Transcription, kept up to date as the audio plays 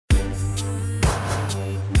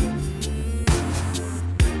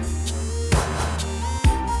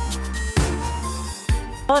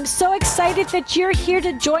Well, I'm so excited that you're here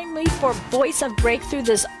to join me for Voice of Breakthrough,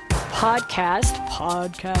 this podcast.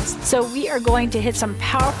 So we are going to hit some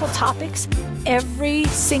powerful topics. Every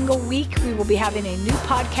single week, we will be having a new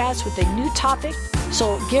podcast with a new topic.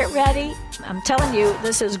 So get ready. I'm telling you,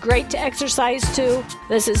 this is great to exercise to.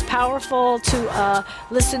 This is powerful to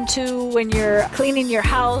listen to when you're cleaning your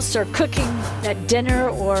house or cooking at dinner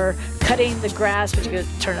or cutting the grass, but you could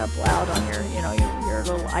turn it up loud on your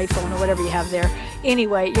little iPhone or whatever you have there.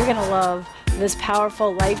 Anyway, you're going to love this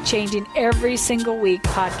powerful, life-changing, every single week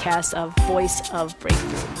podcast of Voice of Breakthrough.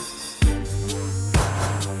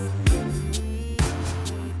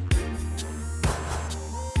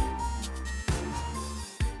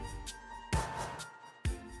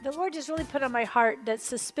 The Lord just really put on my heart that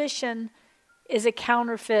suspicion is a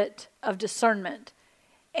counterfeit of discernment.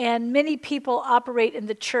 And many people operate in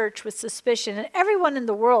the church with suspicion. And everyone in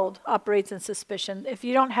the world operates in suspicion. If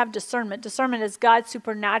you don't have discernment is God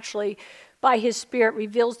supernaturally, by his Spirit,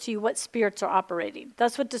 reveals to you what spirits are operating.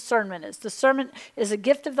 That's what discernment is. Discernment is a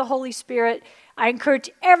gift of the Holy Spirit. I encourage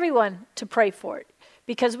everyone to pray for it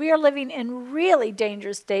because we are living in really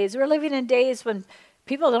dangerous days. We're living in days when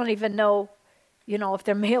people don't even know, if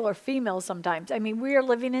they're male or female sometimes. I mean, we are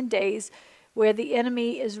living in days where the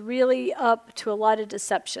enemy is really up to a lot of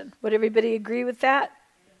deception. Would everybody agree with that?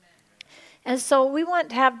 Amen. And so we want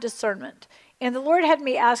to have discernment. And the Lord had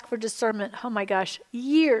me ask for discernment, oh my gosh,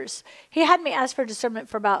 years. He had me ask for discernment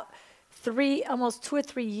for about almost 2 or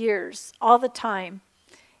 3 years, all the time.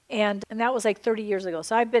 And that was like 30 years ago.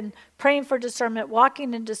 So I've been praying for discernment,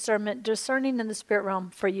 walking in discernment, discerning in the spirit realm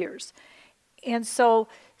for years. And so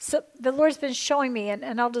the Lord's been showing me,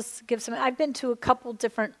 and I'll just give I've been to a couple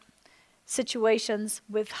different situations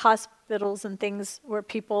with hospitals and things where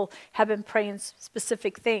people have been praying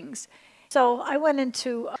specific things. So I went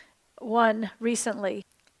into one recently.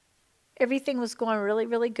 Everything was going really,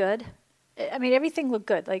 really good. I mean, everything looked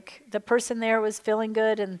good. Like the person there was feeling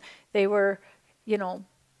good and they were,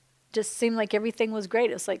 just seemed like everything was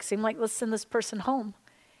great. It's like, seemed like let's send this person home.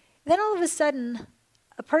 Then all of a sudden,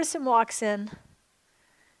 a person walks in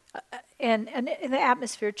and the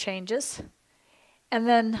atmosphere changes. And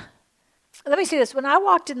then let me say this. When I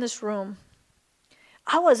walked in this room,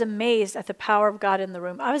 I was amazed at the power of God in the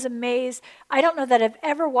room. I was amazed. I don't know that I've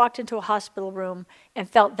ever walked into a hospital room and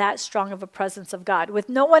felt that strong of a presence of God with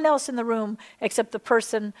no one else in the room except the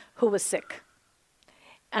person who was sick.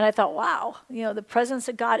 And I thought, wow, the presence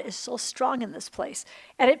of God is so strong in this place.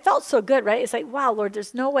 And it felt so good, right? It's like, wow, Lord,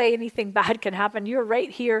 there's no way anything bad can happen. You're right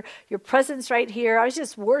here. Your presence right here. I was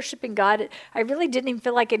just worshiping God. I really didn't even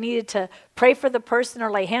feel like I needed to pray for the person or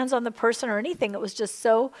lay hands on the person or anything. It was just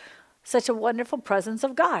such a wonderful presence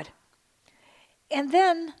of God. And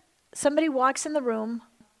then somebody walks in the room,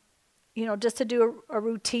 just to do a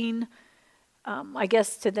routine, I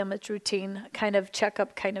guess to them it's routine, kind of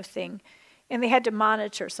checkup kind of thing. And they had to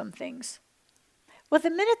monitor some things. Well, the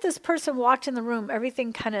minute this person walked in the room,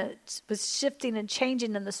 everything kind of was shifting and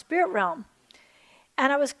changing in the spirit realm.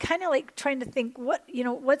 And I was kind of like trying to think,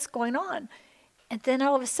 what's going on? And then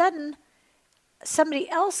all of a sudden, somebody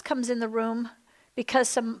else comes in the room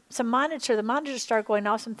because the monitor started going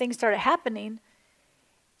off, some things started happening.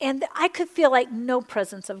 And I could feel like no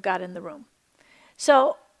presence of God in the room.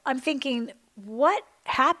 So I'm thinking, what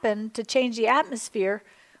happened to change the atmosphere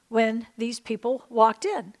when these people walked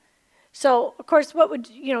in? So, of course, what would,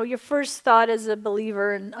 your first thought as a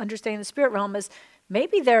believer and understanding the spirit realm is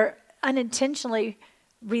maybe they're unintentionally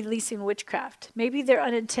releasing witchcraft. Maybe they're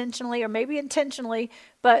unintentionally or maybe intentionally,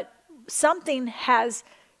 but something has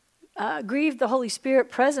grieved the Holy Spirit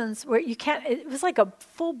presence where you can't, it was like a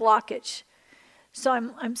full blockage. So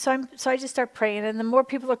I just start praying, and the more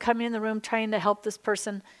people are coming in the room trying to help this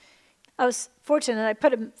person. I was fortunate. I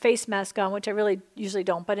put a face mask on, which I really usually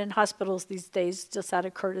don't, but in hospitals these days, just out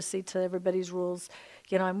of courtesy to everybody's rules,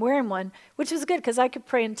 I'm wearing one, which was good because I could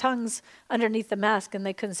pray in tongues underneath the mask and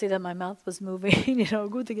they couldn't see that my mouth was moving,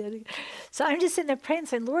 good together. So I'm just sitting there praying,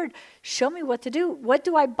 saying, Lord, show me what to do. What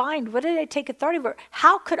do I bind? What did I take authority over?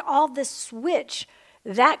 How could all this switch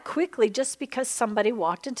that quickly just because somebody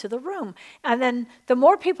walked into the room? And then the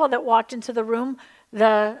more people that walked into the room,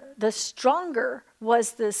 the stronger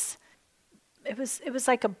was this. It was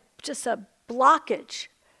like just a blockage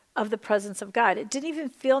of the presence of God. It didn't even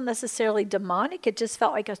feel necessarily demonic. It just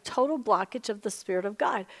felt like a total blockage of the Spirit of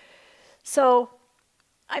God. So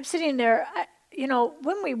I'm sitting there,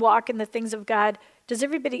 when we walk in the things of God, does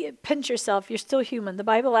everybody pinch yourself? You're still human. The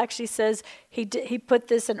Bible actually says he put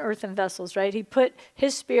this in earthen vessels, right? He put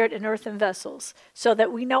his spirit in earthen vessels so that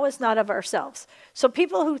we know it's not of ourselves. So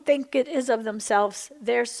people who think it is of themselves,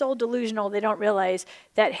 they're so delusional they don't realize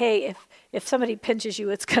that, hey, if somebody pinches you,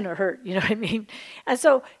 it's going to hurt. You know what I mean? And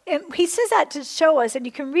so he says that to show us, and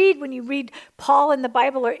you can read, when you read Paul in the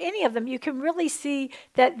Bible or any of them, you can really see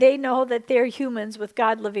that they know that they're humans with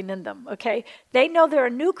God living in them, okay? They know they're a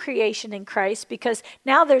new creation in Christ because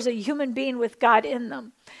now there's a human being with God in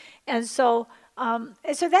them. And so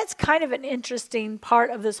that's kind of an interesting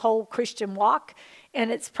part of this whole Christian walk,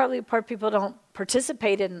 and it's probably a part people don't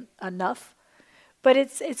participate in enough. But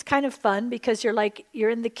it's kind of fun because you're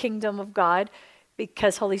in the kingdom of God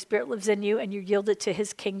because Holy Spirit lives in you, and you yield it to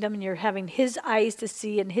his kingdom, and you're having his eyes to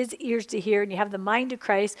see and his ears to hear, and you have the mind of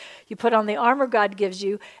Christ. You put on the armor God gives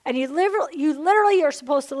you, and you literally are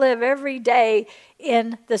supposed to live every day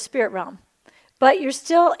in the spirit realm. But you're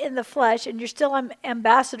still in the flesh, and you're still an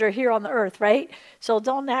ambassador here on the earth, right? So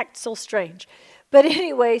don't act so strange. But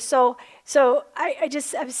anyway, so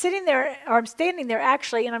I'm sitting there, or I'm standing there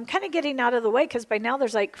actually, and I'm kind of getting out of the way because by now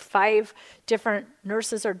there's like 5 different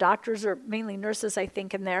nurses or doctors, or mainly nurses, I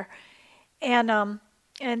think, in there. And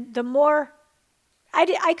the more,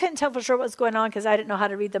 I couldn't tell for sure what was going on because I didn't know how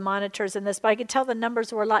to read the monitors in this, but I could tell the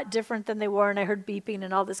numbers were a lot different than they were, and I heard beeping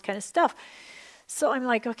and all this kind of stuff. So I'm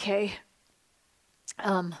like, okay.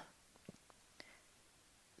 So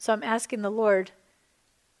I'm asking the Lord,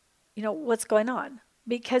 what's going on?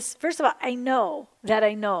 Because first of all, I know that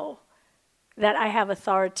I have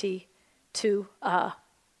authority to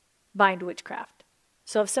bind witchcraft.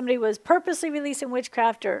 So if somebody was purposely releasing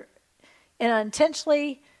witchcraft or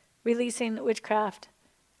unintentionally releasing witchcraft,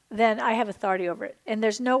 then I have authority over it. And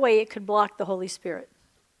there's no way it could block the Holy Spirit.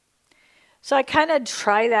 So I kind of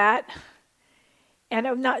try that.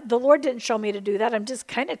 And the Lord didn't show me to do that. I'm just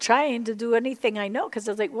kind of trying to do anything I know because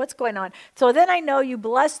I was like, what's going on? So then I know you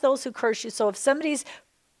bless those who curse you. So if somebody's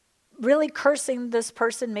really cursing this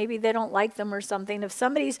person, maybe they don't like them or something. If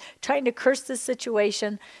somebody's trying to curse this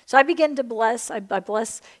situation, so I begin to bless. I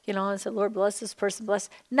bless, I said, Lord, bless this person, bless.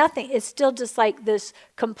 Nothing. It's still just like this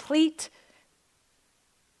complete,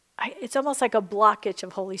 it's almost like a blockage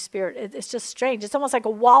of Holy Spirit. It's just strange. It's almost like a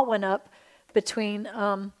wall went up between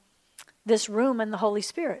this room and the Holy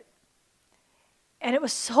Spirit. And it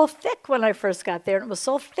was so thick when I first got there, and it was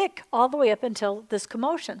so thick all the way up until this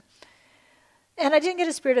commotion. And I didn't get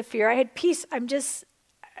a spirit of fear. I had peace. I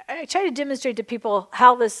try to demonstrate to people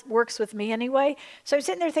how this works with me anyway. So I'm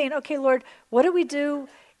sitting there thinking, okay, Lord, what do we do?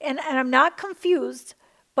 And I'm not confused,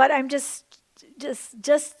 but I'm just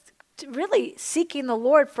really seeking the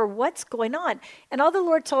Lord for what's going on. And all the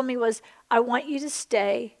Lord told me was, I want you to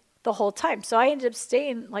stay the whole time. So I ended up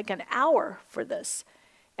staying like an hour for this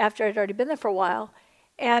after I'd already been there for a while.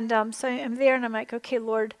 And so I'm there and I'm like, okay,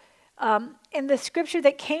 Lord. And the scripture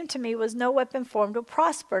that came to me was no weapon formed will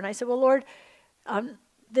prosper. And I said, well, Lord,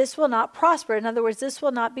 this will not prosper. In other words, this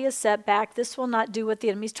will not be a setback. This will not do what the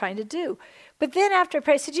enemy's trying to do. But then after I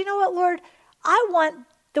prayed, I said, you know what, Lord? I want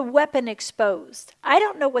the weapon exposed. I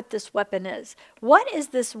don't know what this weapon is. What is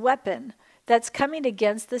this weapon that's coming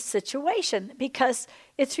against this situation? Because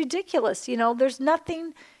it's ridiculous. There's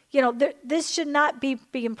nothing, this should not be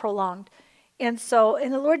being prolonged. And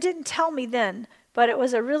the Lord didn't tell me then, but it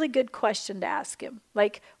was a really good question to ask him.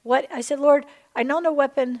 Like, what? I said, Lord, I know no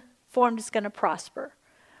weapon formed is going to prosper,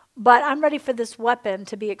 but I'm ready for this weapon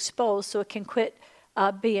to be exposed so it can quit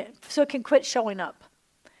showing up.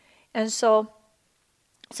 And so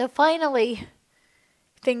finally,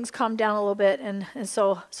 things calmed down a little bit, and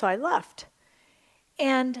so I left.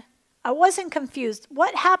 And I wasn't confused.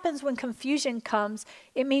 What happens when confusion comes?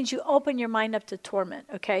 It means you open your mind up to torment,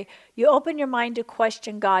 okay? You open your mind to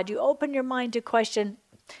question God. You open your mind to question,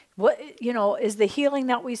 what, is the healing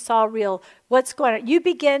that we saw real? What's going on?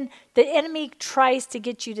 The enemy tries to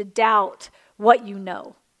get you to doubt what you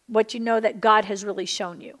know that God has really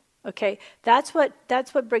shown you, okay? That's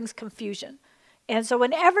what brings confusion. And so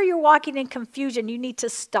whenever you're walking in confusion, you need to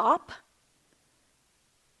stop.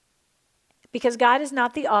 Because God is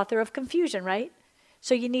not the author of confusion, right?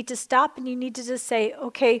 So you need to stop and you need to just say,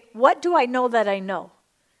 okay, what do I know that I know?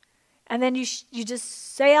 And then you just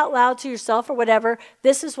say out loud to yourself or whatever,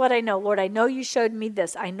 this is what I know. Lord, I know you showed me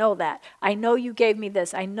this. I know that. I know you gave me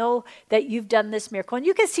this. I know that you've done this miracle. And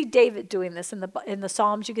you can see David doing this in the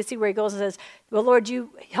Psalms. You can see where he goes and says, well, Lord, you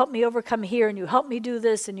help me overcome here, and you help me do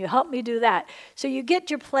this, and you help me do that. So you get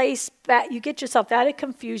your place back, you get yourself out of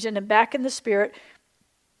confusion and back in the Spirit,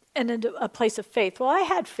 and into a place of faith. Well, I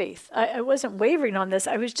had faith. I wasn't wavering on this.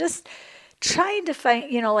 I was just trying to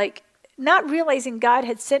find, not realizing God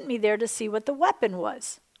had sent me there to see what the weapon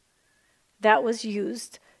was that was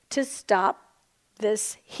used to stop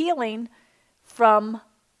this healing from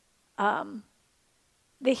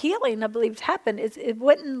the healing, I believe, happened. It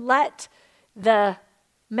wouldn't let the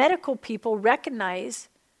medical people recognize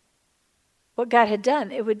what God had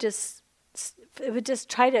done. It would just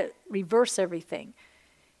try to reverse everything.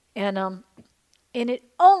 And it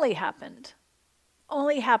only happened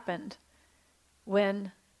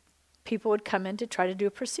when people would come in to try to do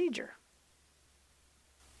a procedure.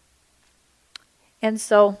 And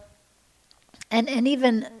so, and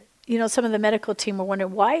even, some of the medical team were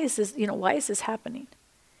wondering, why is this happening?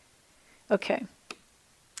 Okay.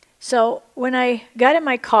 So when I got in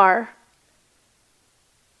my car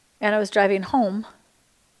and I was driving home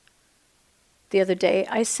the other day,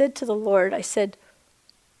 I said to the Lord, I said,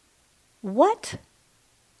 what's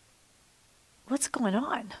going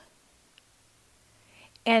on?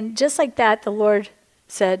 And just like that, the Lord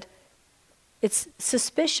said, it's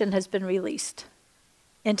suspicion has been released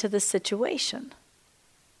into the situation.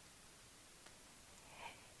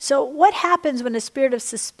 So what happens when a spirit of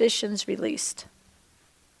suspicion is released?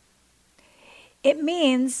 It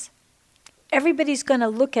means everybody's going to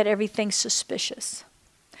look at everything suspicious.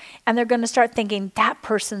 And they're going to start thinking, that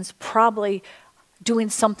person's probably doing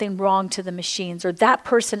something wrong to the machines, or that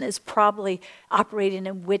person is probably operating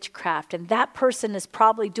in witchcraft, and that person is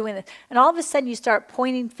probably doing it. And all of a sudden you start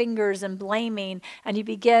pointing fingers and blaming, and you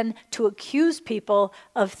begin to accuse people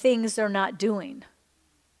of things they're not doing.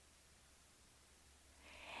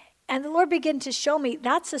 And the Lord began to show me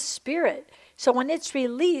that's a spirit. So when it's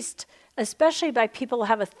released, especially by people who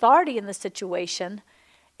have authority in the situation,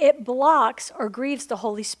 it blocks or grieves the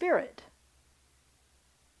Holy Spirit.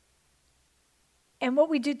 And what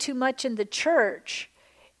we do too much in the church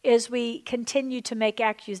is we continue to make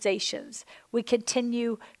accusations. We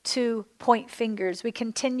continue to point fingers. We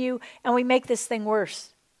continue, and we make this thing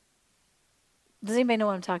worse. Does anybody know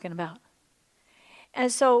what I'm talking about?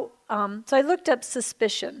 And so I looked up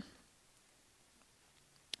suspicion.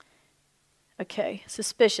 Okay,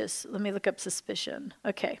 suspicious. Let me look up suspicion.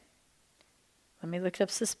 Okay. Let me look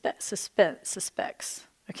up suspects.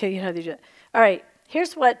 Okay, you know how they do it. All right,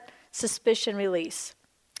 here's what suspicion release.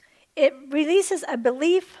 It releases a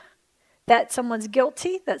belief that someone's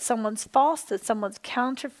guilty, that someone's false, that someone's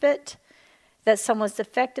counterfeit, that someone's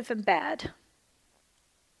defective and bad.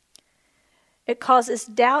 It causes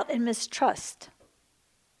doubt and mistrust.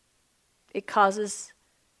 It causes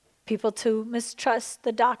people to mistrust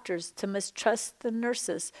the doctors, to mistrust the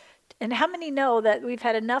nurses. And how many know that we've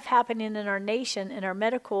had enough happening in our nation, in our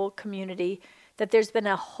medical community, that there's been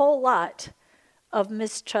a whole lot of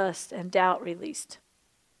mistrust and doubt released,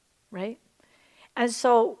 right? And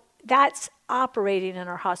so that's operating in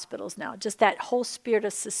our hospitals now, just that whole spirit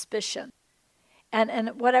of suspicion.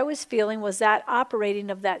 And what I was feeling was that operating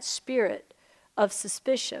of that spirit of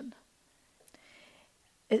suspicion.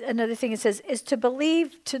 Another thing it says is to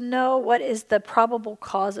believe, to know what is the probable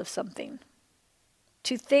cause of something.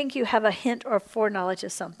 To think you have a hint or foreknowledge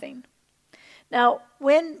of something. Now,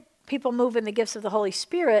 when people move in the gifts of the Holy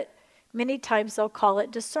Spirit, many times they'll call it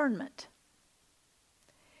discernment.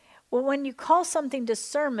 Well, when you call something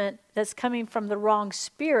discernment that's coming from the wrong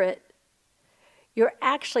spirit, you're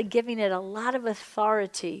actually giving it a lot of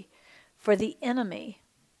authority for the enemy,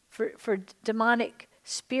 for demonic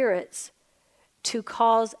spirits to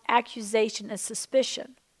cause accusation and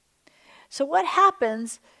suspicion. So what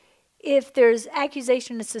happens if there's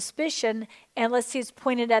accusation and suspicion, and let's say it's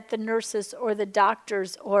pointed at the nurses or the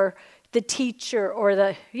doctors or the teacher or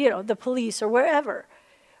the police or wherever?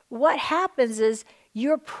 What happens is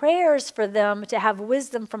your prayers for them to have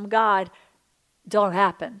wisdom from God don't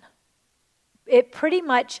happen. It pretty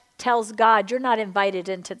much tells God, you're not invited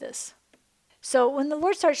into this. So when the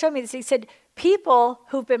Lord started showing me this, he said, people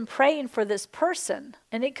who've been praying for this person,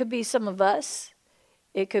 and it could be some of us,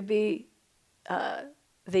 it could be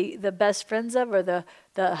the best friends of, or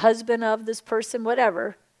the husband of this person,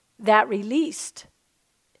 whatever, that released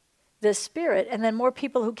this spirit. And then more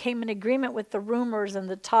people who came in agreement with the rumors and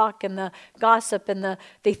the talk and the gossip and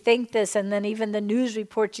they think this, and then even the news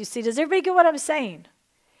reports you see. Does everybody get what I'm saying?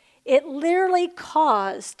 It literally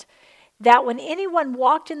caused that when anyone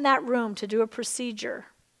walked in that room to do a procedure,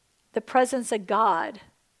 the presence of God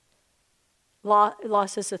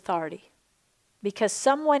lost its authority. Because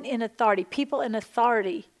someone in authority, people in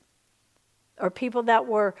authority, or people that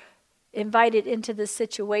were invited into this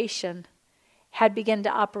situation had begun to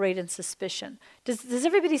operate in suspicion. Does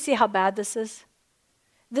everybody see how bad this is?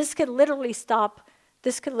 This could literally stop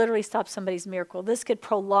somebody's miracle. This could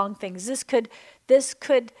prolong things. This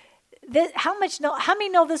could How many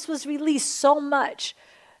know this was released so much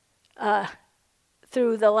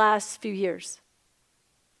through the last few years?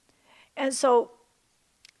 And so,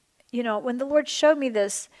 when the Lord showed me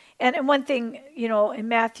this, and one thing, in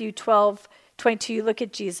Matthew 12:22, you look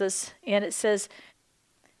at Jesus, and it says,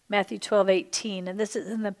 Matthew 12:18, and this is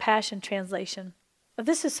in the Passion Translation. Oh,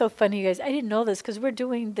 this is so funny, you guys. I didn't know this because we're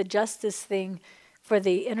doing the justice thing for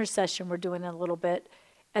the intercession. We're doing it a little bit.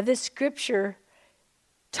 And this scripture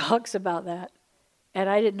talks about that. And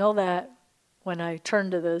I didn't know that when I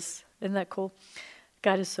turned to this. Isn't that cool?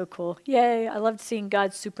 God is so cool. Yay. I loved seeing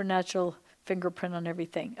God's supernatural fingerprint on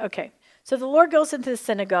everything. Okay. So the Lord goes into the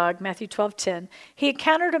synagogue, Matthew 12:10. He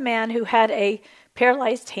encountered a man who had a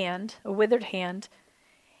paralyzed hand, a withered hand,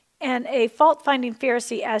 and a fault-finding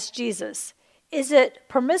Pharisee asked Jesus, "Is it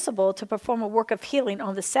permissible to perform a work of healing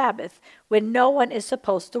on the Sabbath when no one is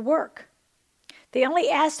supposed to work?" They only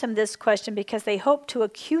asked him this question because they hoped to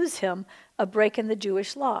accuse him of breaking the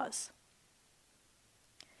Jewish laws.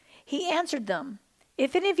 He answered them,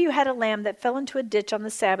 "If any of you had a lamb that fell into a ditch on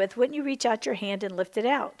the Sabbath, wouldn't you reach out your hand and lift it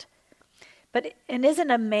out? And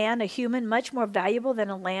isn't a man, a human, much more valuable than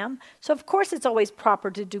a lamb? So of course it's always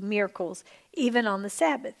proper to do miracles, even on the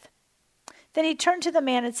Sabbath." Then he turned to the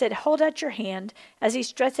man and said, "Hold out your hand." As he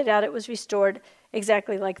stretched it out, it was restored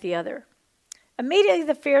exactly like the other. Immediately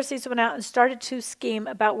the Pharisees went out and started to scheme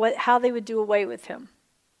about how they would do away with him.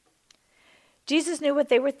 Jesus knew what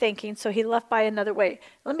they were thinking, so he left by another way.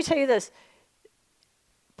 Let me tell you this.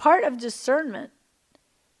 Part of discernment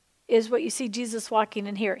is what you see Jesus walking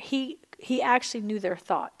in here. He actually knew their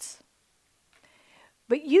thoughts.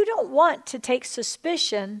 But you don't want to take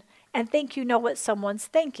suspicion and think you know what someone's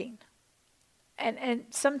thinking. And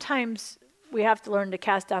sometimes we have to learn to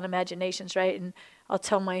cast down imaginations, right? And I'll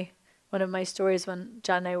tell one of my stories when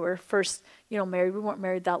John and I were first, married. We weren't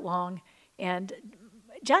married that long. And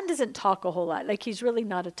John doesn't talk a whole lot. Like, he's really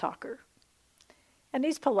not a talker. And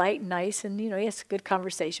he's polite and nice, and, he has a good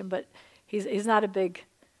conversation, but he's not a big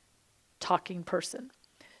talking person.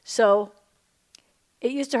 So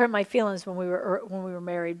it used to hurt my feelings when we were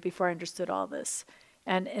married before I understood all this.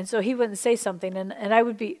 And so he wouldn't say something, and I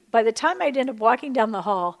would be, by the time I'd end up walking down the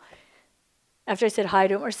hall, after I said hi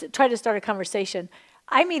to him or tried to start a conversation,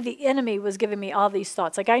 the enemy was giving me all these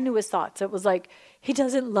thoughts. Like, I knew his thoughts. It was like, he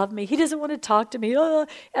doesn't love me. He doesn't want to talk to me. And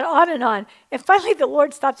on and on. And finally the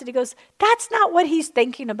Lord stops and he goes, "That's not what he's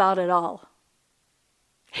thinking about at all.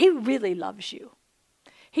 He really loves you.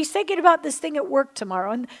 He's thinking about this thing at work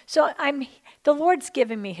tomorrow." And so the Lord's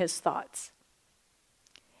giving me his thoughts.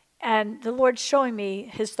 And the Lord's showing me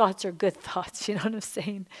his thoughts are good thoughts, you know what I'm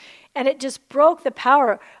saying? And it just broke the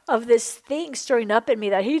power of this thing stirring up in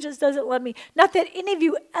me that he just doesn't love me. Not that any of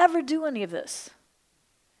you ever do any of this.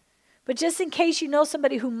 But just in case you know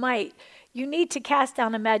somebody who might, you need to cast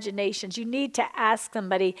down imaginations. You need to ask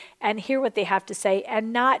somebody and hear what they have to say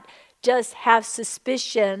and not just have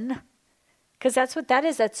suspicion, because that's what that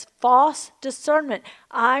is. That's false discernment.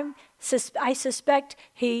 I suspect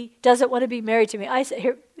he doesn't want to be married to me.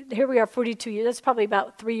 Here we are 42 years. That's probably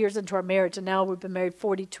about 3 years into our marriage, and now we've been married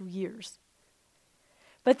 42 years.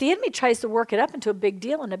 But the enemy tries to work it up into a big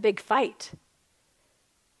deal and a big fight.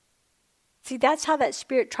 See, that's how that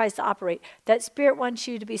spirit tries to operate. That spirit wants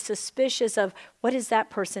you to be suspicious of what is that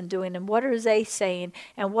person doing and what are they saying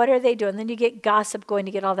and what are they doing. Then you get gossip going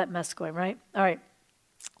to get all that mess going, right? All right.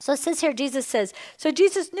 So it says here, Jesus says, so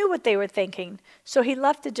Jesus knew what they were thinking, so he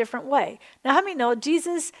left a different way. Now, how many know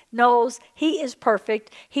Jesus knows he is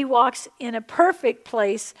perfect? He walks in a perfect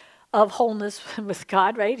place of wholeness with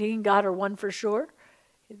God, right? He and God are one for sure.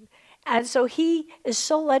 And so he is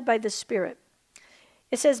so led by the Spirit.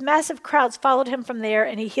 It says massive crowds followed him from there,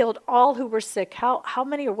 and he healed all who were sick. How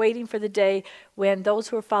many are waiting for the day when those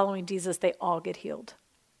who are following Jesus, they all get healed?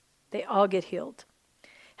 They all get healed.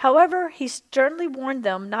 However, he sternly warned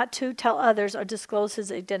them not to tell others or disclose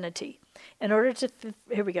his identity in order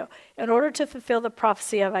to fulfill the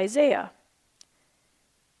prophecy of Isaiah.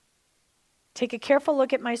 Take a careful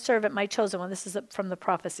look at my servant, my chosen one. This is from the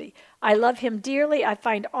prophecy. I love him dearly. I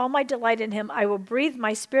find all my delight in him. I will breathe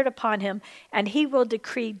my spirit upon him, and he will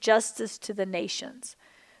decree justice to the nations.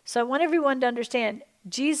 So I want everyone to understand,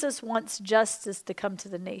 Jesus wants justice to come to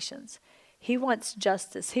the nations. He wants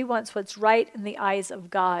justice. He wants what's right in the eyes of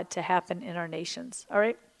God to happen in our nations. All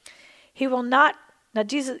right? He will not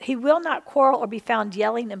quarrel or be found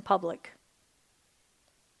yelling in public.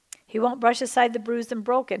 He won't brush aside the bruised and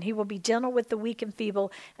broken. He will be gentle with the weak and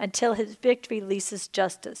feeble until his victory releases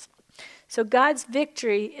justice. So God's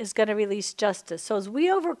victory is going to release justice. So as we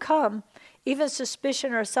overcome even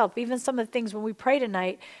suspicion ourselves, even some of the things when we pray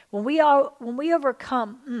tonight, when we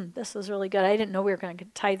overcome, this is really good. I didn't know we were going to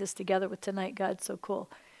tie this together with tonight. God, so cool.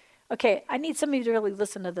 Okay, I need some of you to really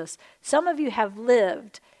listen to this. Some of you have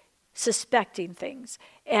lived suspecting things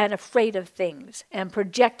and afraid of things and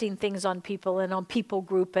projecting things on people and on people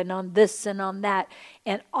group and on this and on that.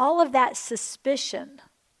 And all of that suspicion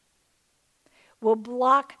will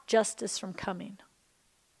block justice from coming.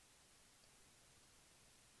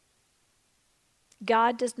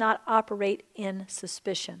 God does not operate in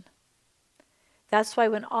suspicion. That's why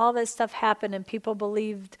when all this stuff happened and people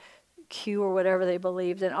believed Q or whatever they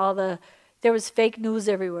believed and there was fake news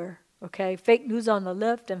everywhere, okay? Fake news on the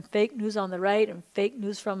left and fake news on the right and fake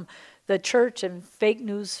news from the church and fake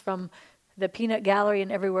news from the peanut gallery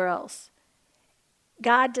and everywhere else.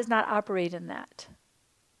 God does not operate in that.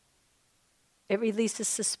 It releases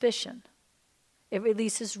suspicion. It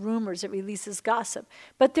releases rumors. It releases gossip.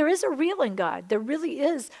 But there is a real in God. There really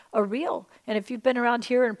is a real. And if you've been around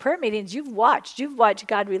here in prayer meetings, you've watched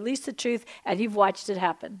God release the truth, and you've watched it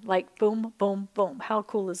happen. Like boom, boom, boom. How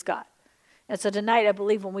cool is God? And so tonight, I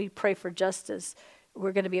believe when we pray for justice,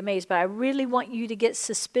 we're going to be amazed. But I really want you to get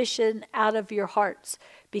suspicion out of your hearts,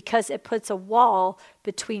 because it puts a wall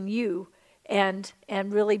between you and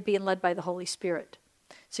really being led by the Holy Spirit.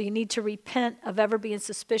 So you need to repent of ever being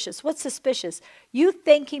suspicious. What's suspicious? You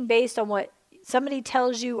thinking based on what somebody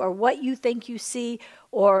tells you or what you think you see,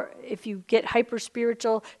 or if you get hyper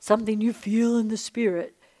spiritual, something you feel in the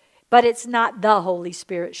Spirit. But it's not the Holy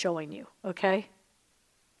Spirit showing you, okay?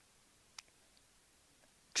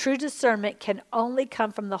 True discernment can only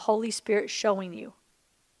come from the Holy Spirit showing you.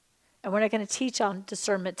 And we're not going to teach on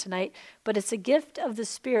discernment tonight, but it's a gift of the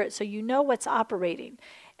Spirit, so you know what's operating.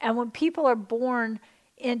 And when people are born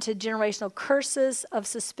into generational curses of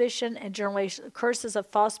suspicion and generational curses of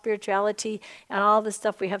false spirituality and all the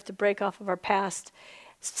stuff we have to break off of our past,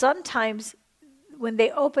 sometimes when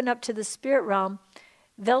they open up to the spirit realm,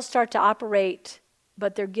 they'll start to operate,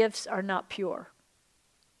 but their gifts are not pure.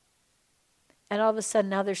 And all of a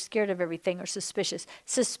sudden now they're scared of everything or suspicious.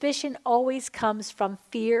 Suspicion always comes from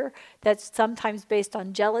fear that's sometimes based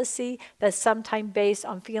on jealousy, that's sometimes based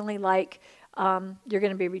on feeling like you're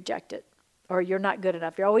going to be rejected, or you're not good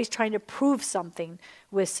enough. You're always trying to prove something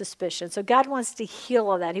with suspicion. So God wants to heal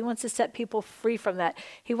all that. He wants to set people free from that.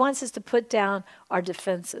 He wants us to put down our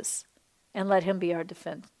defenses and let him be our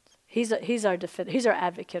defense. He's our defense. He's our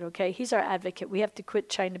advocate, okay? He's our advocate. We have to quit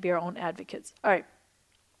trying to be our own advocates. All right.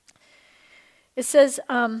 It says,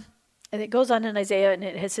 and it goes on in Isaiah, and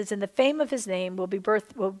it says, "In the fame of his name will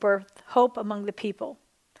birth hope among the people."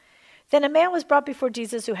 Then a man was brought before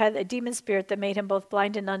Jesus who had a demon spirit that made him both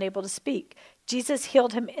blind and unable to speak. Jesus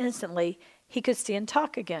healed him instantly. He could see and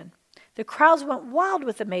talk again. The crowds went wild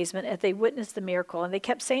with amazement as they witnessed the miracle, and they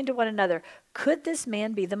kept saying to one another, "Could this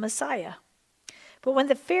man be the Messiah?" But when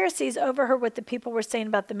the Pharisees overheard what the people were saying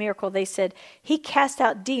about the miracle, they said, "He cast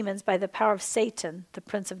out demons by the power of Satan, the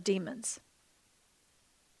prince of demons."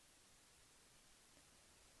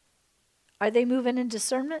 Are they moving in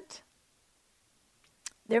discernment?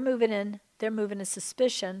 They're moving in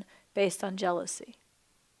suspicion based on jealousy.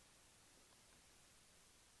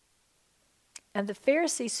 And the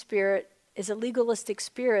Pharisee spirit is a legalistic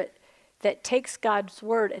spirit that takes God's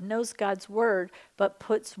word and knows God's word, but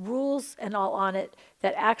puts rules and all on it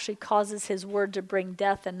that actually causes his word to bring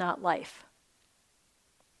death and not life.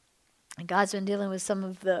 And God's been dealing with some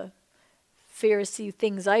of the Pharisee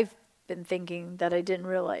things I've been thinking that I didn't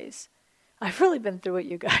realize. I've really been through it,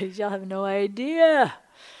 you guys. Y'all have no idea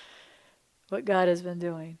what God has been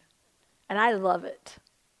doing. And I love it.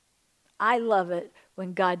 I love it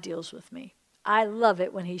when God deals with me. I love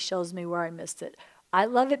it when he shows me where I missed it. I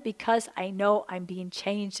love it because I know I'm being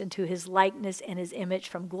changed into his likeness and his image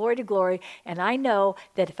from glory to glory. And I know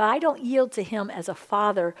that if I don't yield to him as a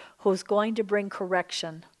father who's going to bring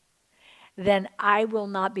correction, then I will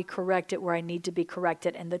not be corrected where I need to be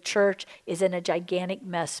corrected. And the church is in a gigantic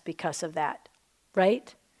mess because of that,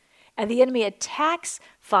 right? And the enemy attacks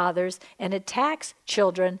fathers and attacks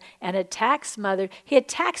children and attacks mothers. He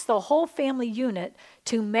attacks the whole family unit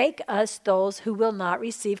to make us those who will not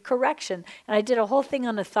receive correction. And I did a whole thing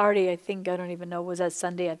on authority. I don't even know, was that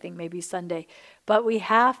Sunday? I think maybe Sunday. But we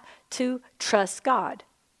have to trust God.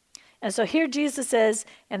 And so here Jesus says,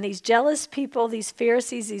 and these jealous people, these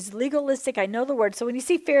Pharisees, these legalistic, I know the word. So when you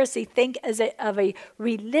see Pharisee, think of a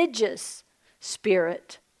religious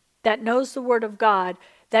spirit that knows the word of God,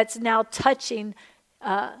 that's now touching,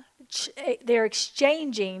 they're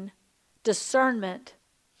exchanging discernment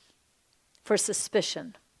for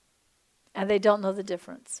suspicion. And they don't know the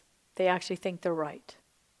difference. They actually think they're right.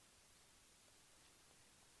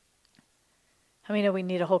 How many know we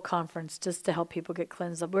need a whole conference just to help people get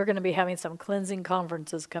cleansed up? We're going to be having some cleansing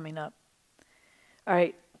conferences coming up. All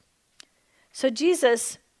right. So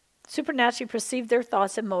Jesus supernaturally perceived their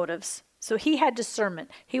thoughts and motives. So he had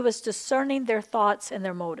discernment. He was discerning their thoughts and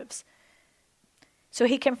their motives. So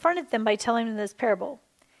he confronted them by telling them this parable.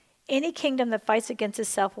 Any kingdom that fights against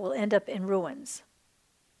itself will end up in ruins.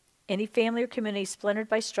 Any family or community splintered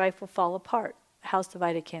by strife will fall apart. A house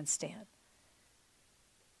divided can't stand.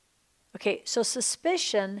 Okay, so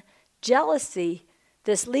suspicion, jealousy,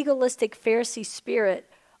 this legalistic Pharisee spirit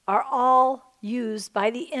are all used by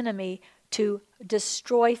the enemy to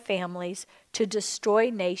destroy families, to destroy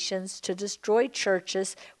nations, to destroy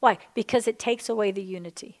churches. Why? Because it takes away the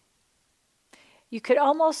unity. You could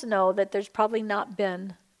almost know that there's probably not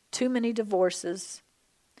been too many divorces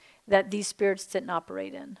that these spirits didn't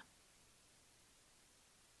operate in.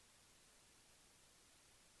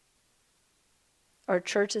 Or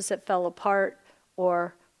churches that fell apart,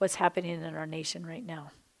 or what's happening in our nation right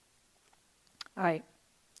now. All right.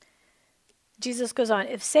 Jesus goes on,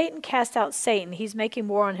 if Satan cast out Satan, he's making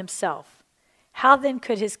war on himself. How then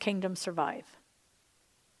could his kingdom survive?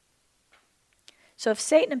 So if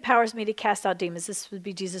Satan empowers me to cast out demons, this would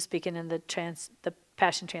be Jesus speaking in the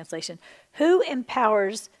Passion Translation. Who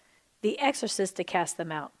empowers the exorcist to cast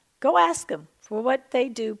them out? Go ask them, for what they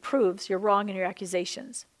do proves you're wrong in your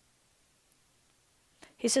accusations.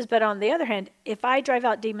 He says, but on the other hand, if I drive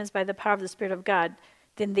out demons by the power of the Spirit of God,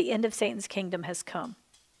 then the end of Satan's kingdom has come.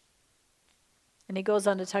 And he goes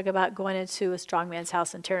on to talk about going into a strong man's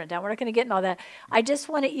house and tearing it down. We're not going to get into all that. I just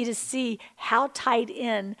wanted you to see how tied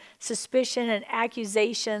in suspicion and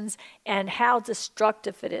accusations and how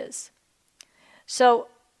destructive it is. So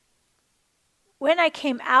when I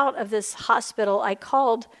came out of this hospital, I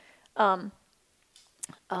called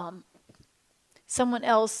someone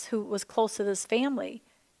else who was close to this family.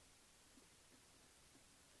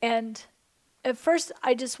 And at first,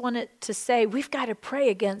 I just wanted to say, we've got to pray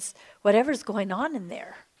against whatever's going on in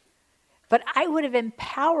there. But I would have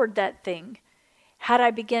empowered that thing had I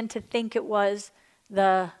begun to think it was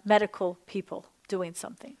the medical people doing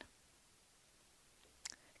something.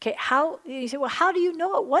 Okay, you say, well, how do you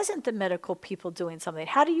know it wasn't the medical people doing something?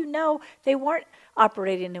 How do you know they weren't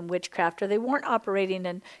operating in witchcraft or they weren't operating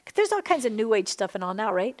in, 'cause there's all kinds of new age stuff and all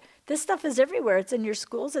now, right? This stuff is everywhere. It's in your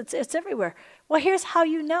schools. It's everywhere. Well, here's how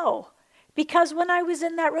you know. Because when I was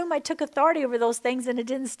in that room, I took authority over those things and it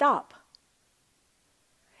didn't stop.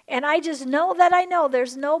 And I just know that I know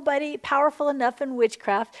there's nobody powerful enough in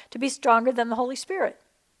witchcraft to be stronger than the Holy Spirit.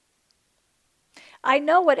 I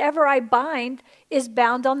know whatever I bind is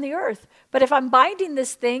bound on the earth. But if I'm binding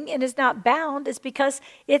this thing and it's not bound, it's because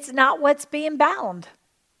it's not what's being bound.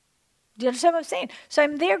 Do you understand what I'm saying? So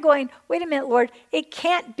I'm there going, wait a minute, Lord, it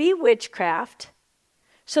can't be witchcraft.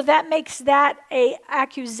 So that makes that a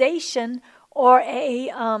accusation or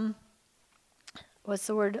a,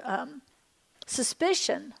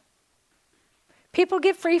 suspicion. People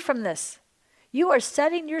get free from this. You are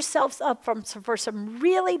setting yourselves up for some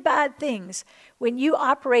really bad things when you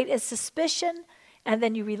operate as suspicion and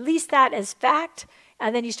then you release that as fact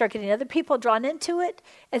and then you start getting other people drawn into it.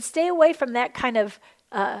 And stay away from that kind of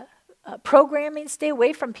programming. Stay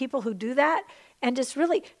away from people who do that. And just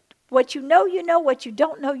really, what you know, you know. What you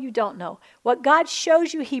don't know, you don't know. What God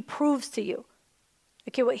shows you, he proves to you.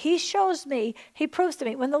 Okay, what he shows me, he proves to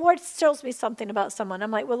me. When the Lord shows me something about someone, I'm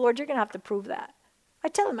like, well, Lord, you're going to have to prove that. I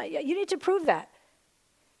tell him, you need to prove that.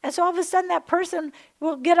 And so all of a sudden that person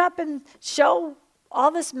will get up and show all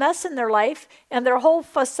this mess in their life and their whole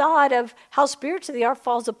facade of how spiritual they are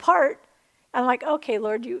falls apart. I'm like, okay,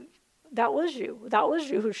 Lord, that was you. That was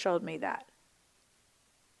you who showed me that.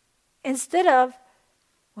 Instead of,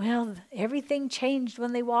 well, everything changed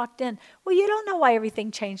when they walked in. Well, you don't know why everything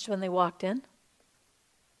changed when they walked in.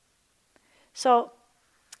 So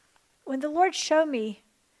when the Lord showed me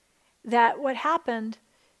that what happened,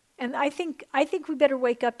 and I think we better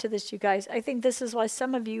wake up to this, you guys. I think this is why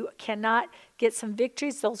some of you cannot get some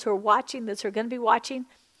victories, those who are watching, those who are going to be watching.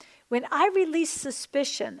 When I release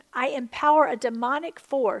suspicion, I empower a demonic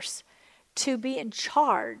force to be in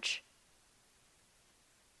charge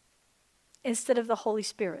instead of the Holy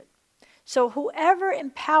Spirit. So whoever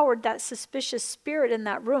empowered that suspicious spirit in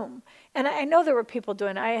that room, and I know there were people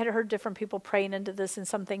doing it. I had heard different people praying into this and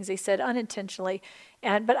some things they said unintentionally,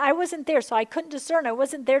 but I wasn't there, so I couldn't discern. I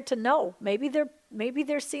wasn't there to know. Maybe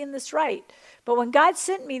they're seeing this right. But when God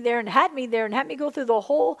sent me there and had me go through the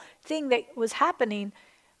whole thing that was happening,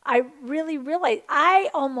 I really realized I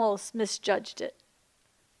almost misjudged it.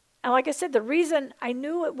 And like I said, the reason I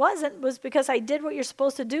knew it wasn't was because I did what you're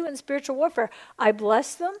supposed to do in spiritual warfare. I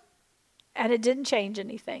blessed them. And it didn't change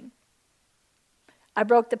anything. I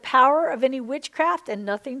broke the power of any witchcraft and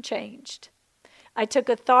nothing changed. I took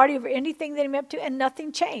authority over anything that I'm up to and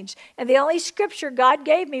nothing changed. And the only scripture God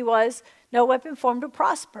gave me was, no weapon formed to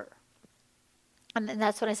prosper. And then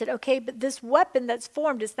that's when I said, okay, but this weapon that's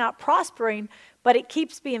formed is not prospering, but it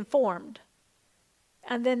keeps being formed.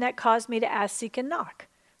 And then that caused me to ask, seek, and knock.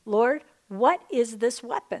 Lord, what is this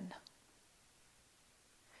weapon?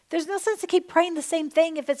 There's no sense to keep praying the same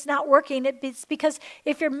thing if it's not working. It's because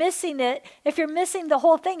if you're missing it, if you're missing the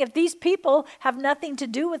whole thing, if these people have nothing to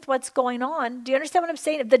do with what's going on, do you understand what I'm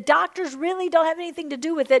saying? If the doctors really don't have anything to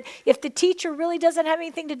do with it, if the teacher really doesn't have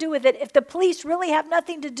anything to do with it, if the police really have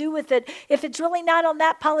nothing to do with it, if it's really not on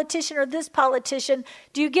that politician or this politician,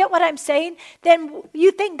 do you get what I'm saying? Then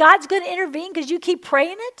you think God's going to intervene because you keep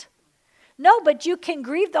praying it? No, but you can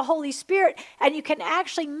grieve the Holy Spirit and you can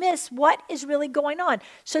actually miss what is really going on.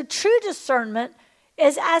 So true discernment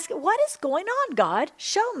is asking, what is going on, God?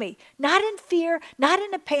 Show me. Not in fear, not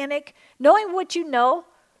in a panic, knowing what you know.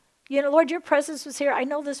 You know, Lord, your presence was here. I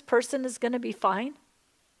know this person is going to be fine.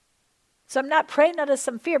 So I'm not praying out of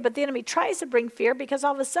some fear, but the enemy tries to bring fear because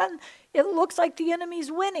all of a sudden it looks like the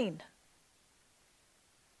enemy's winning.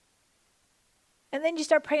 And then you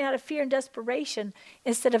start praying out of fear and desperation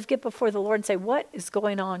instead of get before the Lord and say, what is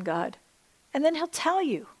going on, God? And then he'll tell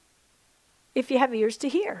you if you have ears to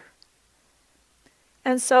hear.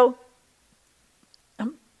 And so,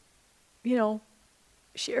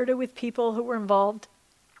 shared it with people who were involved.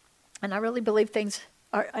 And I really believe things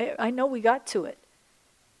are, I know we got to it.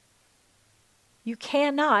 You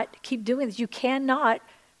cannot keep doing this. You cannot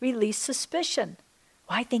release suspicion.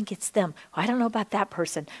 Well, I think it's them. Well, I don't know about that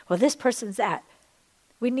person. Well, this person's that.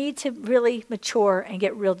 We need to really mature and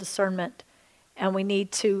get real discernment. And we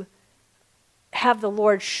need to have the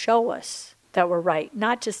Lord show us that we're right,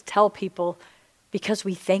 not just tell people because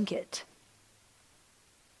we think it.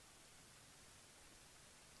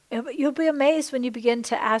 You'll be amazed when you begin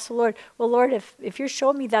to ask the Lord, well, Lord, if you're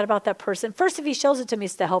showing me that about that person, first if he shows it to me,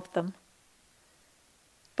 it's to help them.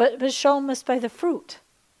 But show them us by the fruit.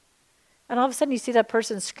 And all of a sudden you see that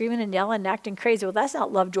person screaming and yelling and acting crazy. Well, that's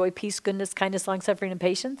not love, joy, peace, goodness, kindness, long-suffering, and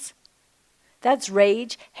patience. That's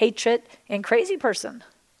rage, hatred, and crazy person.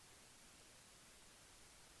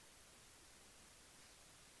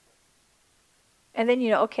 And then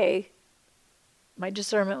okay, my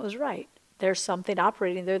discernment was right. There's something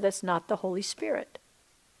operating there that's not the Holy Spirit.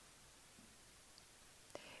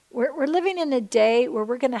 We're living in a day where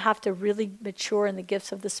we're going to have to really mature in the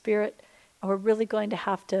gifts of the Spirit. And we're really going to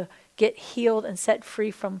have to get healed and set free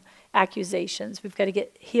from accusations. We've got to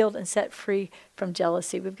get healed and set free from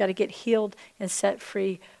jealousy. We've got to get healed and set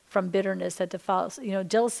free from bitterness that defiles.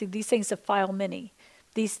 Jealousy, these things defile many.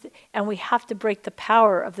 And we have to break the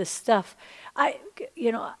power of this stuff. As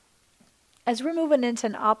we're moving into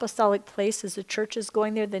an apostolic place, as the church is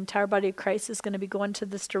going there, the entire body of Christ is going to be going to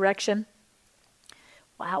this direction.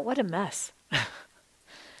 Wow, what a mess.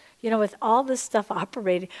 With all this stuff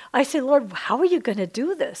operating, I say, Lord, how are you going to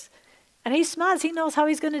do this? And he smiles. He knows how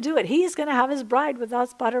he's going to do it. He's going to have his bride without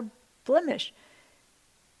spot or blemish.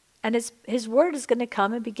 And his word is going to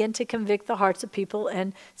come and begin to convict the hearts of people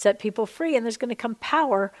and set people free. And there's going to come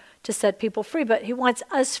power to set people free. But he wants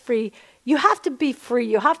us free. You have to be free.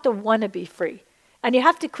 You have to want to be free. And you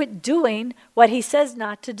have to quit doing what he says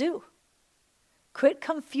not to do. Quit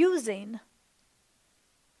confusing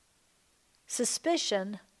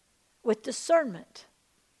suspicion with discernment.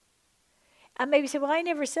 And maybe say, well, I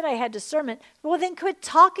never said I had discernment. Well, then quit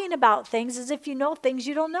talking about things as if you know things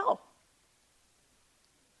you don't know.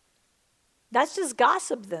 That's just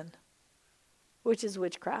gossip then, which is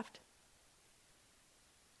witchcraft.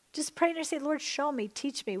 Just pray and say, Lord, show me,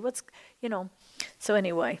 teach me. So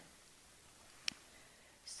anyway.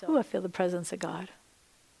 I feel the presence of God.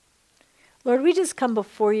 Lord, we just come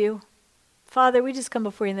before you. Father, we just come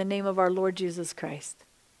before you in the name of our Lord Jesus Christ.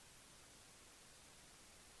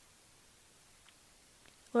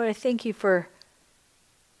 Lord, I thank you for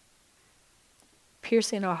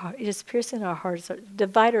piercing our heart, just piercing our hearts,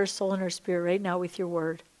 divide our soul and our spirit right now with your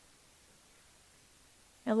word.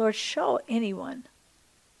 And Lord, show anyone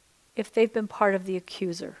if they've been part of the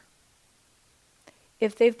accuser,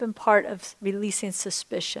 if they've been part of releasing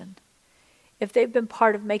suspicion, if they've been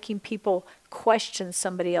part of making people question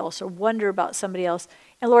somebody else or wonder about somebody else,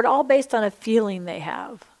 and Lord, all based on a feeling they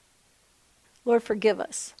have. Lord, forgive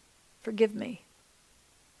us. Forgive me.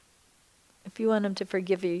 If you want him to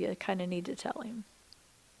forgive you, you kind of need to tell him.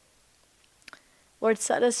 Lord,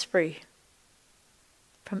 set us free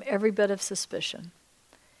from every bit of suspicion.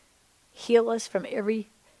 Heal us from every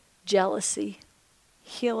jealousy.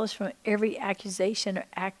 Heal us from every accusation or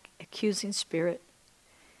accusing spirit.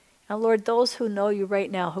 And Lord, those who know you right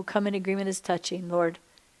now, who come in agreement as touching, Lord,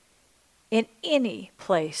 in any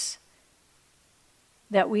place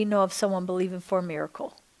that we know of someone believing for a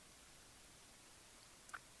miracle,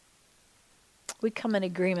 we come in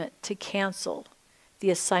agreement to cancel the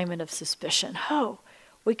assignment of suspicion. Oh,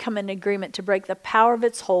 we come in agreement to break the power of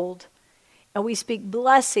its hold. And we speak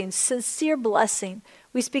blessing, sincere blessing.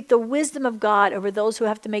 We speak the wisdom of God over those who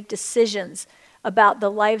have to make decisions about the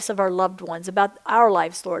lives of our loved ones, about our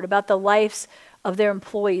lives, Lord, about the lives of their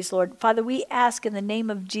employees, Lord. Father, we ask in the name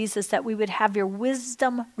of Jesus that we would have your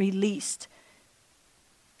wisdom released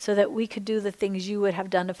so that we could do the things you would have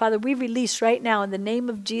done. And Father, we release right now in the name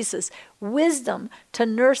of Jesus wisdom to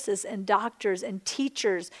nurses and doctors and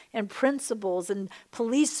teachers and principals and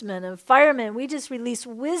policemen and firemen. We just release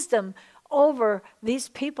wisdom over these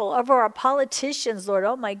people, over our politicians, Lord.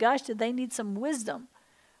 Oh my gosh, did they need some wisdom?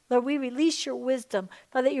 Lord, we release your wisdom.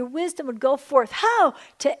 Father, that your wisdom would go forth. How?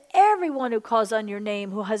 To everyone who calls on your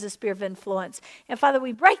name, who has a spirit of influence. And Father,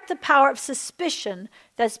 we break the power of suspicion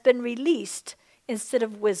that's been released instead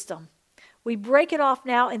of wisdom. We break it off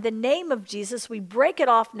now in the name of Jesus. We break it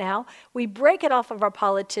off now. We break it off of our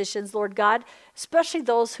politicians, Lord God, especially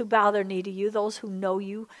those who bow their knee to you, those who know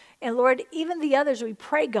you. And Lord, even the others, we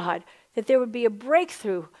pray, God, that there would be a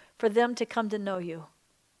breakthrough for them to come to know you.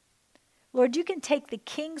 Lord, you can take the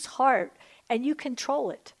king's heart and you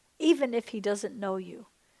control it, even if he doesn't know you.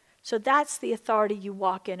 So that's the authority you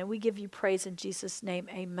walk in, and we give you praise in Jesus' name.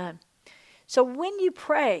 Amen. So when you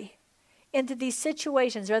pray into these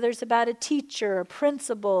situations, whether it's about a teacher, a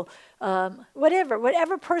principal,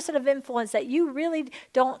 whatever person of influence that you really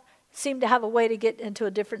don't seem to have a way to get into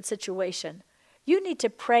a different situation, you need to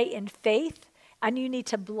pray in faith. And you need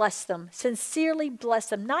to bless them, sincerely bless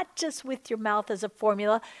them, not just with your mouth as a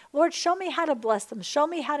formula. Lord, show me how to bless them. Show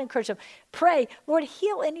me how to encourage them. Pray, Lord,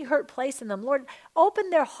 heal any hurt place in them. Lord, open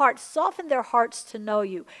their hearts, soften their hearts to know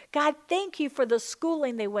you. God, thank you for the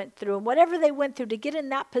schooling they went through and whatever they went through to get in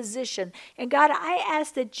that position. And God, I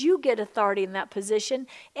ask that you get authority in that position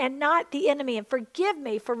and not the enemy. And forgive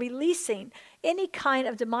me for releasing any kind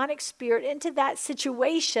of demonic spirit into that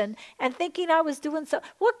situation and thinking I was doing so.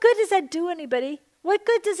 What good does that do anybody? What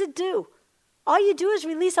good does it do? All you do is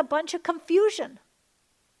release a bunch of confusion.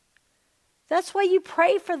 That's why you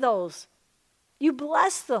pray for those. You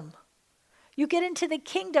bless them. You get into the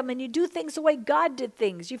kingdom and you do things the way God did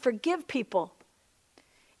things. You forgive people.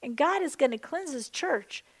 And God is going to cleanse his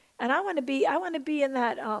church. And I want to be in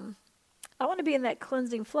that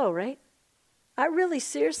cleansing flow, right? I really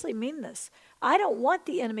seriously mean this. I don't want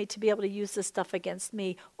the enemy to be able to use this stuff against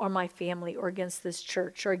me or my family or against this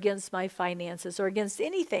church or against my finances or against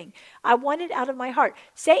anything. I want it out of my heart.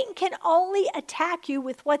 Satan can only attack you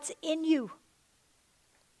with what's in you,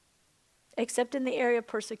 except in the area of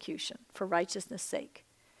persecution for righteousness' sake.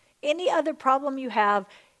 Any other problem you have,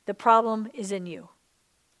 the problem is in you.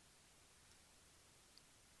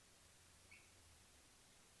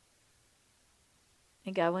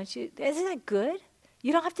 And God wants you, isn't that good?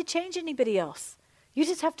 You don't have to change anybody else. You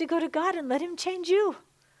just have to go to God and let him change you.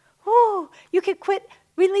 Oh, you could quit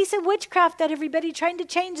releasing witchcraft at everybody trying to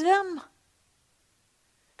change them.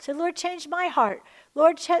 Say, Lord, change my heart.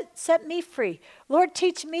 Lord, set me free. Lord,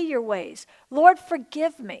 teach me your ways. Lord,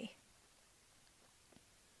 forgive me.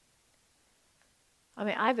 I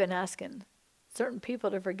mean, I've been asking certain people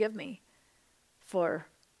to forgive me for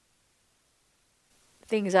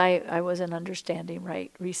things I wasn't understanding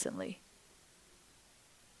right recently.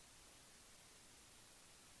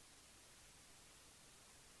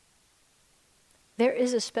 There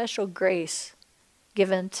is a special grace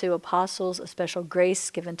given to apostles, a special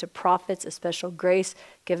grace given to prophets, a special grace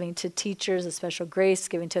given to teachers, a special grace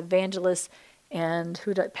given to evangelists and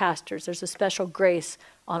pastors. There's a special grace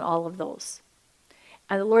on all of those.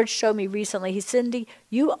 And the Lord showed me recently, he said, Cindy,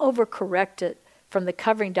 you overcorrected from the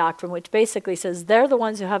covering doctrine, which basically says they're the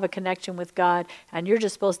ones who have a connection with God, and you're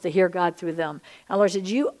just supposed to hear God through them. And the Lord said,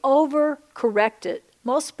 you overcorrected.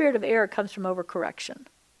 Most spirit of error comes from overcorrection.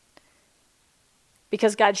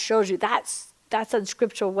 Because God shows you that's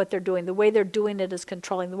unscriptural what they're doing. The way they're doing it is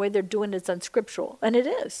controlling. The way they're doing it is unscriptural. And it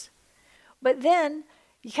is. But then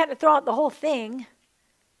you kind of throw out the whole thing,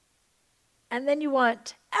 and then you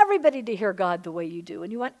want everybody to hear God the way you do.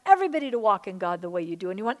 And you want everybody to walk in God the way you do.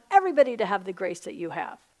 And you want everybody to have the grace that you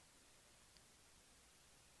have.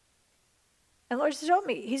 And the Lord showed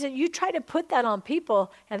me. He said, you try to put that on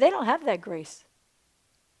people, and they don't have that grace.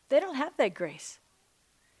 They don't have that grace.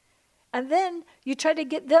 And then you try to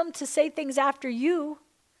get them to say things after you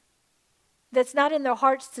that's not in their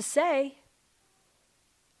hearts to say,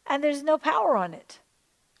 and there's no power on it.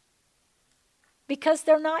 Because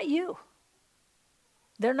they're not you.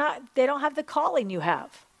 They don't have the calling you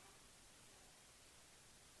have.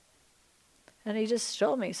 And he just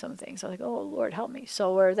showed me some things. I was like, oh, Lord, help me.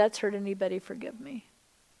 So where that's hurt anybody, forgive me.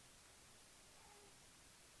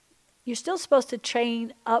 You're still supposed to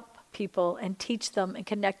train up people and teach them and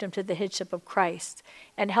connect them to the headship of Christ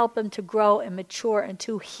and help them to grow and mature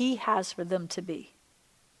into who he has for them to be.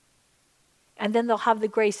 And then they'll have the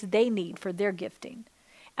grace they need for their gifting.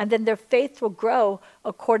 And then their faith will grow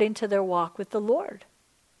according to their walk with the Lord.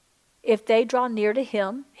 If they draw near to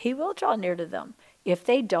him, he will draw near to them. If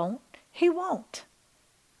they don't, he won't.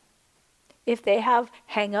 If they have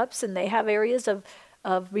hang-ups and they have areas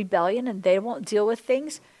of rebellion and they won't deal with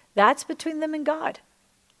things, that's between them and God.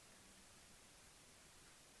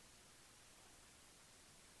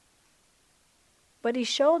 But he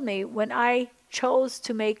showed me when I chose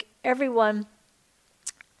to make everyone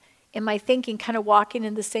in my thinking kind of walking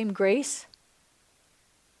in the same grace,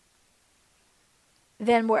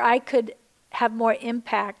 then where I could have more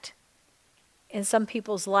impact in some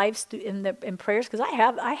people's lives in prayers, because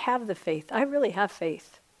I have the faith. I really have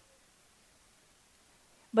faith.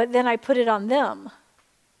 But then I put it on them,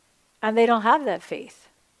 and they don't have that faith.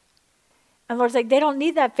 And the Lord's like, they don't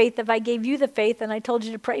need that faith if I gave you the faith and I told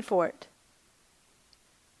you to pray for it.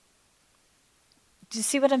 Do you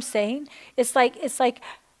see what I'm saying? It's like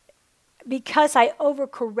because I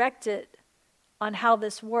overcorrected on how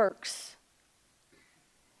this works.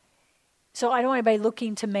 So I don't want anybody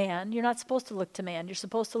looking to man. You're not supposed to look to man. You're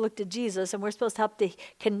supposed to look to Jesus, and we're supposed to help to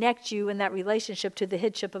connect you in that relationship to the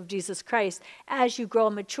headship of Jesus Christ as you grow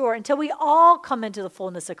and mature until we all come into the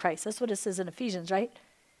fullness of Christ. That's what it says in Ephesians, right?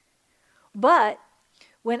 But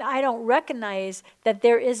when I don't recognize that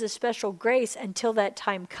there is a special grace until that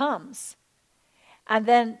time comes, and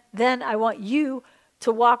then I want you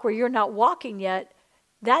to walk where you're not walking yet,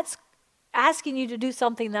 that's asking you to do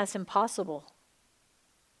something that's impossible.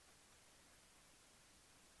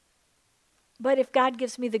 But if God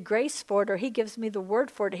gives me the grace for it, or he gives me the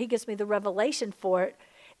word for it, or he gives me the revelation for it,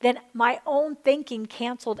 then my own thinking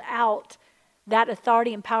canceled out that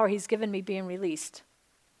authority and power he's given me being released.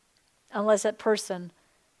 Unless that person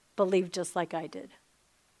believed just like I did.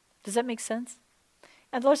 Does that make sense?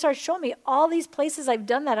 And the Lord started showing me all these places I've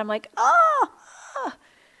done that. I'm like,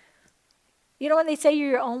 You know when they say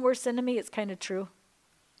you're your own worst enemy, it's kind of true.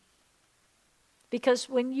 Because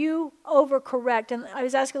when you overcorrect, and I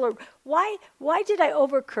was asking the Lord, why did I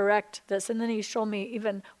overcorrect this? And then he showed me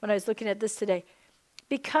even when I was looking at this today.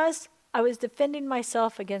 Because I was defending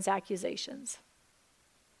myself against accusations.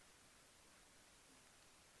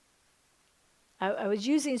 I was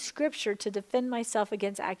using scripture to defend myself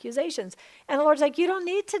against accusations. And the Lord's like, you don't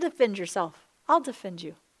need to defend yourself. I'll defend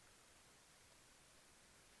you.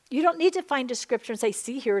 You don't need to find a scripture and say,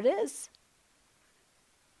 see, here it is.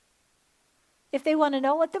 If they want to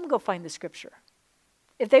know, let them go find the scripture.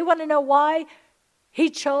 If they want to know why he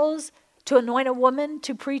chose to anoint a woman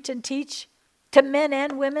to preach and teach to men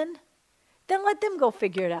and women, then let them go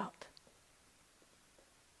figure it out.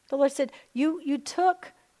 The Lord said, you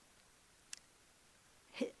took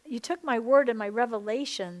my word and my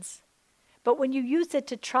revelations, but when you use it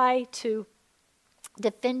to try to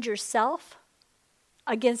defend yourself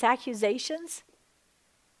against accusations,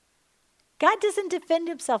 God doesn't defend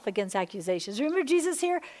himself against accusations. Remember Jesus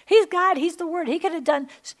here? He's God. He's the Word. He could have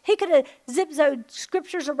zip-zoed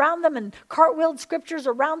scriptures around them and cartwheeled scriptures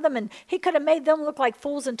around them, and he could have made them look like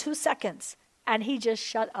fools in 2 seconds. And he just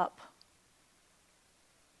shut up.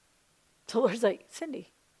 The Lord's like, Cindy,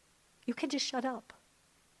 you can just shut up.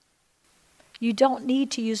 You don't need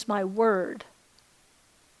to use my word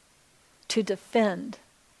to defend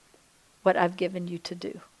what I've given you to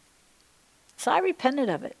do. So I repented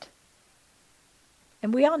of it.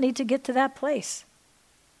 And we all need to get to that place.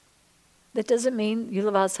 That doesn't mean you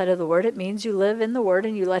live outside of the Word. It means you live in the Word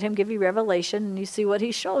and you let him give you revelation and you see what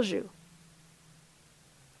he shows you.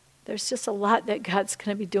 There's just a lot that God's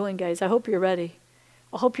going to be doing, guys. I hope you're ready.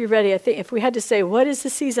 I hope you're ready. I think if we had to say, what is the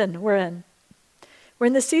season we're in? We're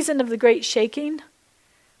in the season of the great shaking,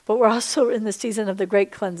 but we're also in the season of the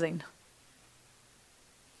great cleansing.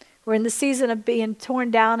 We're in the season of being torn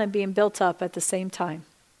down and being built up at the same time.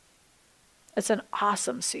 It's an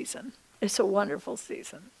awesome season. It's a wonderful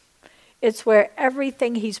season. It's where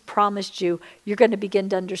everything he's promised you, you're going to begin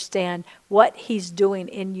to understand what he's doing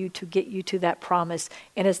in you to get you to that promise.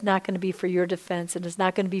 And it's not going to be for your defense, and it's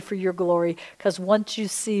not going to be for your glory. Because once you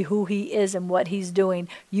see who he is and what he's doing,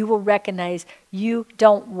 you will recognize you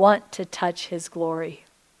don't want to touch his glory.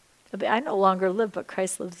 I no longer live, but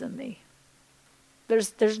Christ lives in me.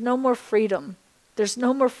 There's no more freedom. There's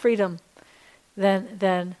no more freedom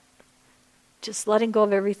than just letting go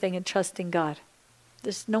of everything and trusting God.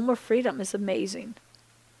 There's no more freedom. It's amazing.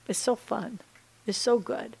 It's so fun. It's so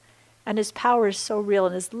good. And his power is so real,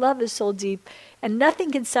 and his love is so deep, and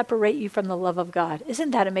nothing can separate you from the love of God. Isn't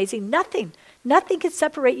that amazing? Nothing. Nothing can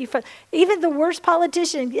separate you from, even the worst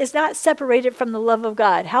politician is not separated from the love of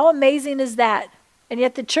God. How amazing is that? And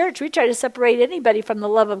yet the church, we try to separate anybody from the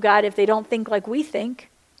love of God if they don't think like we think,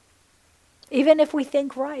 even if we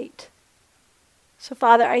think right. So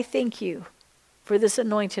Father, I thank you for this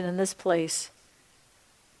anointing in this place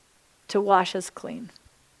to wash us clean,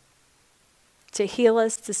 to heal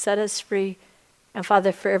us, to set us free, and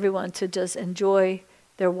Father, for everyone to just enjoy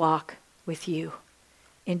their walk with you.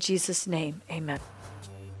 In Jesus' name, amen.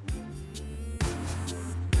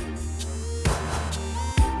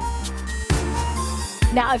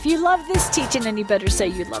 Now, if you love this teaching, and you better say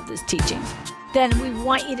you love this teaching, then we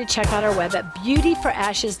want you to check out our web at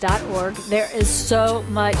beautyforashes.org. There is so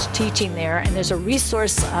much teaching there, and there's a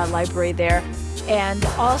resource library there. And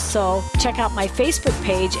also check out my Facebook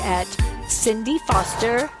page at Cindy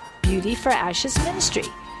Foster Beauty for Ashes Ministry.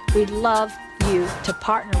 We'd love you to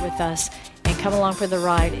partner with us and come along for the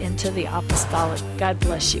ride into the apostolic. God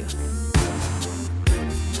bless you.